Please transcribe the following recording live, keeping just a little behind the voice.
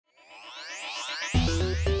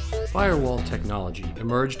Firewall technology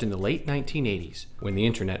emerged in the late 1980s when the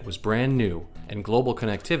internet was brand new and global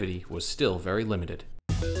connectivity was still very limited.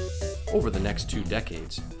 Over the next 2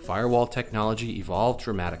 decades, firewall technology evolved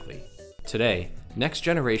dramatically. Today,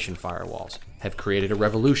 next-generation firewalls have created a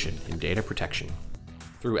revolution in data protection.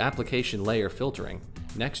 Through application layer filtering,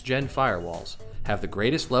 next-gen firewalls have the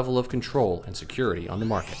greatest level of control and security on the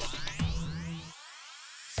market.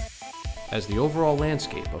 As the overall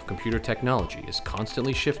landscape of computer technology is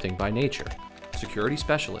constantly shifting by nature, security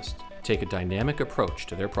specialists take a dynamic approach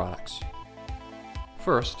to their products.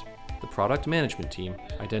 First, the product management team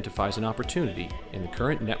identifies an opportunity in the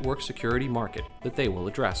current network security market that they will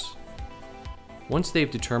address. Once they've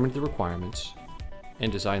determined the requirements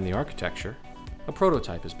and designed the architecture, a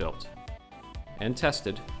prototype is built and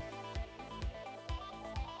tested.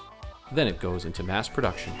 Then it goes into mass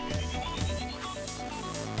production.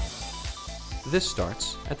 This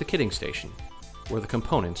starts at the kitting station, where the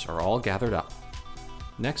components are all gathered up.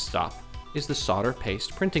 Next stop is the solder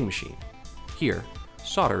paste printing machine. Here,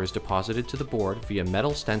 solder is deposited to the board via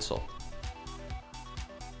metal stencil.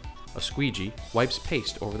 A squeegee wipes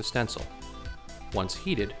paste over the stencil. Once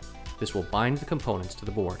heated, this will bind the components to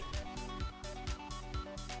the board.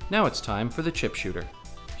 Now it's time for the chip shooter.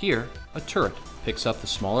 Here, a turret picks up the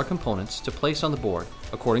smaller components to place on the board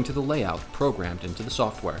according to the layout programmed into the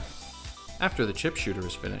software. After the chip shooter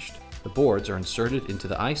is finished, the boards are inserted into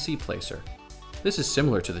the IC placer. This is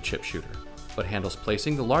similar to the chip shooter, but handles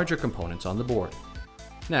placing the larger components on the board.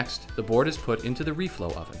 Next, the board is put into the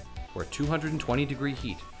reflow oven, where 220-degree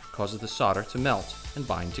heat causes the solder to melt and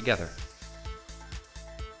bind together.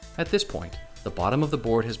 At this point, the bottom of the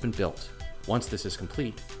board has been built. Once this is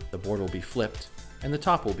complete, the board will be flipped, and the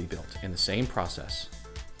top will be built in the same process.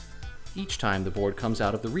 Each time the board comes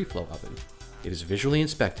out of the reflow oven, it is visually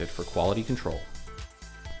inspected for quality control.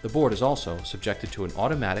 The board is also subjected to an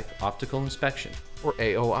automatic optical inspection, or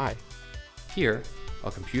AOI. Here,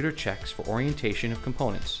 a computer checks for orientation of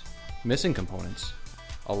components, missing components,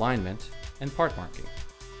 alignment, and part marking.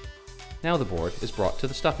 Now the board is brought to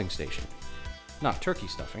the stuffing station. Not turkey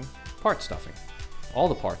stuffing, part stuffing. All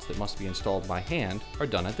the parts that must be installed by hand are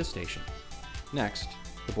done at this station. Next,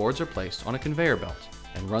 the boards are placed on a conveyor belt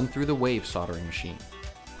and run through the wave soldering machine.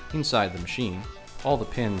 Inside the machine, all the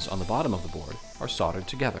pins on the bottom of the board are soldered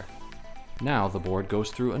together. Now the board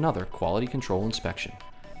goes through another quality control inspection,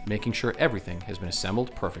 making sure everything has been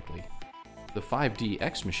assembled perfectly. The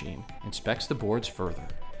 5DX machine inspects the boards further,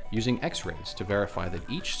 using X-rays to verify that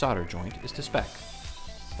each solder joint is to spec.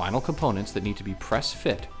 Final components that need to be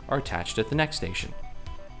press-fit are attached at the next station.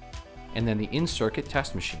 And then the in-circuit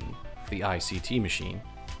test machine, the ICT machine,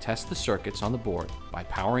 tests the circuits on the board by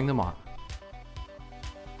powering them on.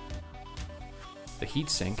 The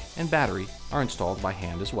heatsink and battery are installed by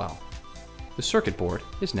hand as well. The circuit board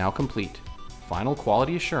is now complete. Final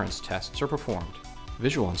quality assurance tests are performed.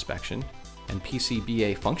 Visual inspection and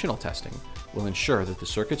PCBA functional testing will ensure that the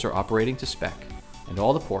circuits are operating to spec and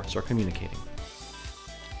all the ports are communicating.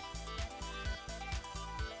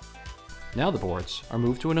 Now the boards are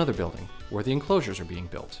moved to another building where the enclosures are being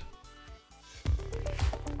built.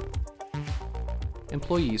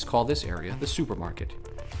 Employees call this area the supermarket.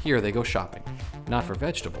 Here they go shopping, not for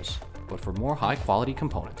vegetables, but for more high-quality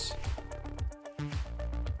components.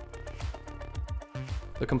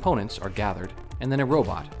 The components are gathered, and then a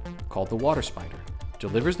robot, called the water spider,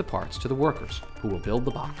 delivers the parts to the workers who will build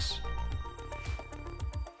the box.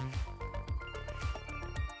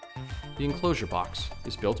 The enclosure box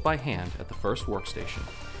is built by hand at the first workstation.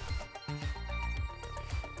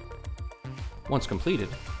 Once completed,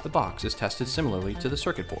 the box is tested similarly to the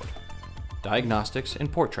circuit board. Diagnostics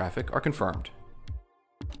and port traffic are confirmed.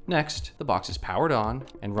 Next, the box is powered on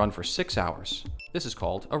and run for 6 hours. This is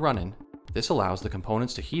called a run-in. This allows the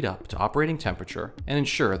components to heat up to operating temperature and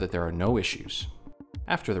ensure that there are no issues.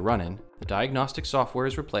 After the run-in, the diagnostic software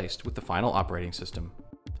is replaced with the final operating system.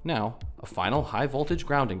 Now, a final high-voltage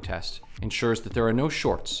grounding test ensures that there are no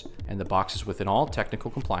shorts and the box is within all technical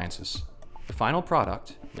compliances. The final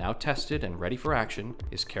product, now tested and ready for action,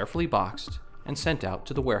 is carefully boxed and sent out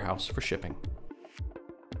to the warehouse for shipping.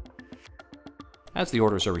 As the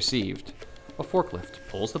orders are received, a forklift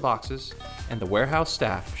pulls the boxes and the warehouse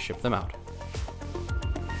staff ship them out.